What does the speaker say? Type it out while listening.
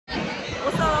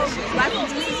Life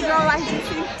is juicy, girl, life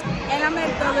juicy. And I'm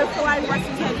at the Lfla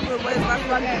versus High School Boys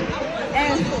basketball game.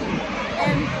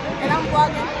 And I'm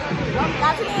vlogging.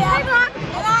 That's me,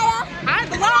 Anaya. I'm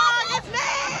the vlog, it's me!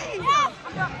 Yeah.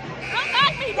 Don't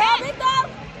touch me, Dad. Big dog.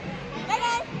 Hey,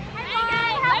 guys.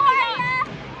 Hey, how are you?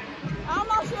 I'm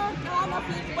not sure. No, I'm not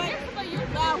pleased. Wait.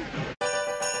 No.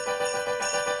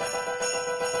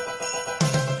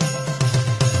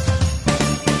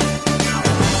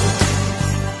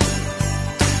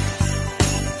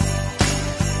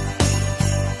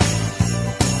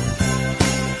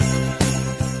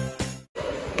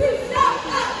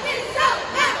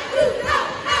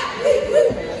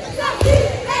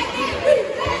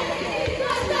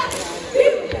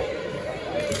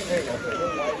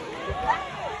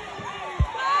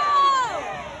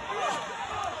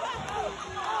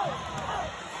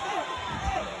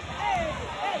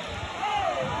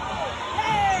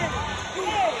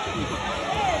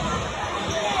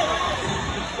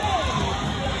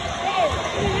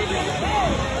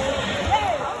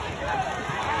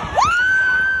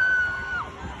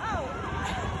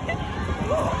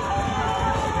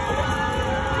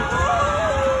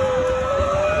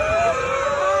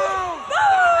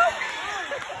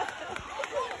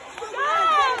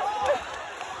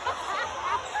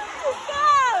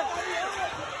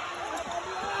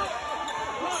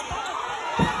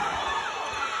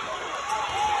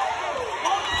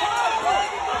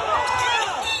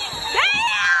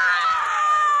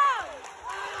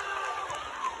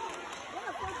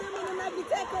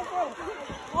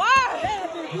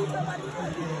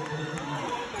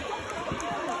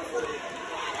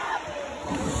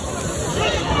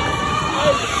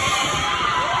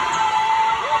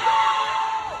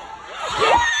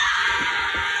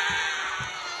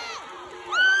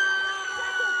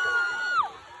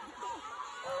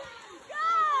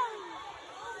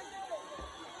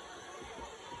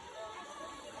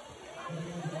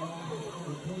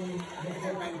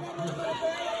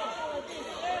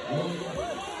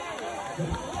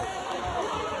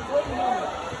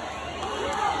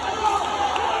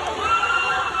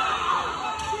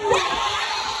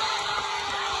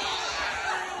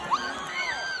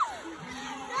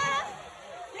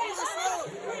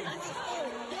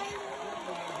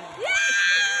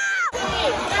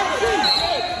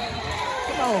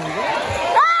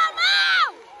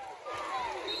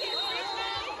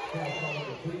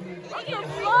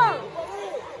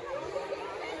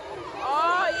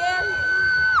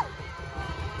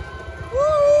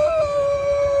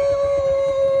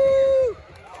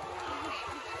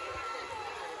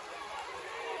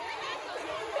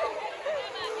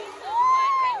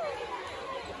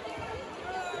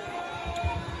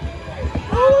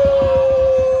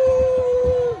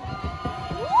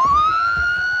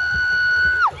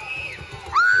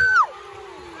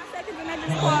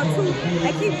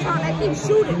 They keep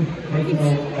shooting.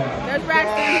 There's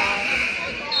Braxton.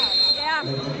 Yeah,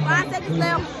 5 seconds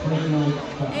left.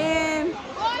 And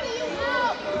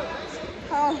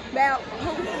about.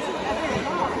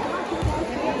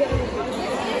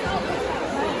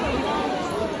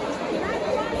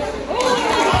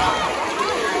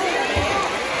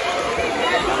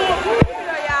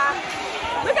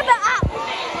 Look at the up.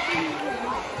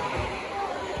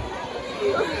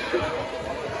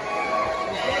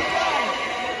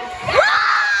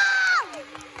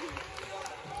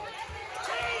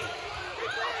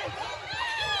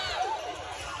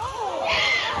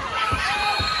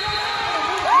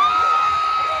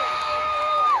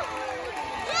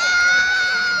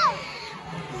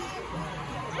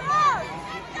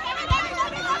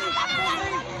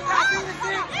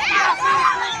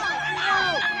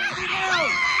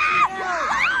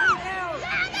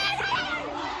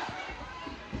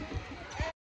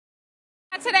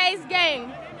 Today's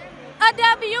game, a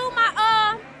W.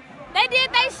 They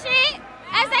did their shit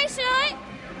as they should.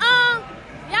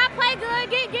 Y'all play good,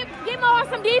 get more on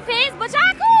some defense, but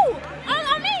y'all cool.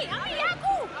 On me, y'all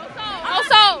cool.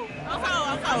 Also,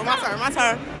 my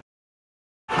turn.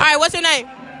 All right, what's your name?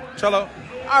 Trello.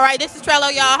 All right, this is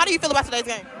Trello, y'all. How do you feel about today's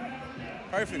game?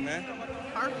 Perfect, man.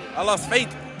 Perfect. I lost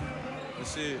faith. But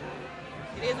shit.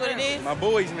 It is what it is. My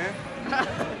boys, man.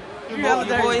 Your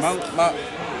boys.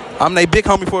 I'm they big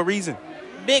homie for a reason.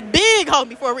 Big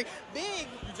homie for a reason. Big.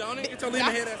 Johnny, get your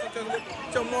lemon head ass on.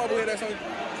 Get your marble head ass on.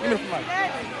 Give me the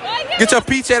mic. Get your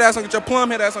peach head ass on. Get your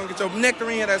plum head ass on. Get your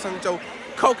nectarine head ass on. Get your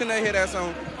coconut head ass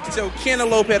on. Get your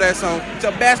cantaloupe head ass on. Get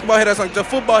your basketball head ass on. Get your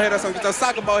football head ass on. Get your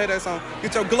soccer ball head ass on.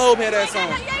 Get your globe head ass on.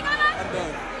 I'm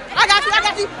done. I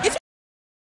got you. Get your...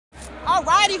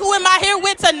 Alrighty, who am I here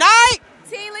with tonight?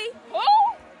 Teely.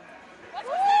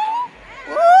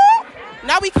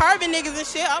 Now we curving niggas and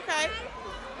shit. Okay.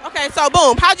 Okay, so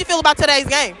boom. How'd you feel about today's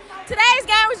game? Today's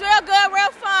game was real good,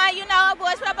 real fun. You know,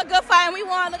 boys put up a good fight and we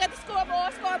won. Look at the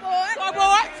scoreboard.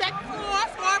 Check the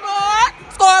scoreboard.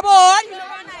 Scoreboard. You know,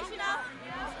 real nice, you know.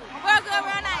 Real good,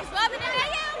 real nice. Love it.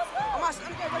 Yeah, what's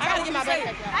good? I gotta get my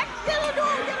backpack out. I still do.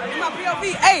 My POV.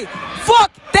 Hey,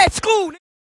 fuck that school.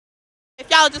 If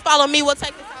y'all just follow me, we'll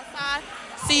take this outside.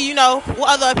 See, you know, what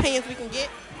other opinions we can get.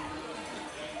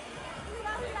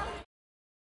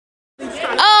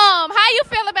 How you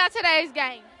feel about today's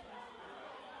game?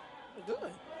 Good.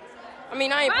 I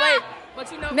mean, I ain't played,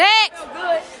 but you know, Next.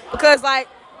 good because like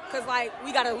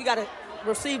we gotta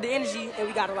receive the energy and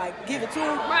we gotta like give it to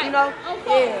them. Right. You know.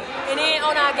 Okay. Yeah. And then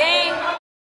on our game,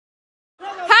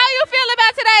 How you feel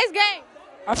about today's game?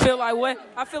 I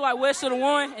feel like West should have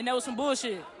won, and that was some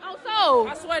bullshit. Oh,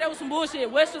 I swear that was some bullshit.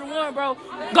 West should have won, bro.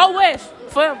 Go West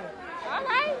forever. all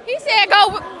right. He said go.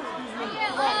 All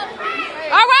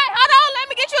right, hold on. Let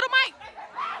me get you the mic.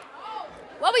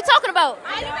 What we talking about?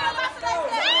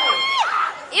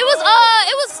 It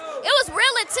was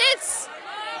real intense.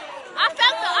 I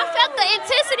felt the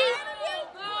intensity.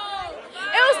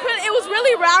 It was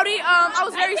really rowdy. I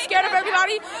was very scared of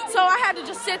everybody, so I had to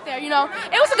just sit there. You know,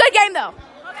 it was a good game though.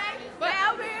 But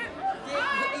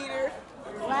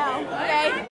wow.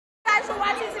 Okay. Thanks for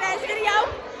watching today's video.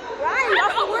 Right. Y'all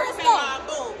for weird stuff.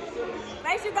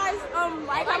 Make sure you guys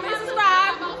like, comment,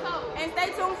 subscribe, and stay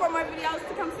tuned for more videos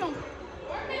to come soon. Do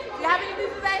you have anything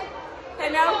to say? Okay,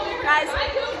 no, guys.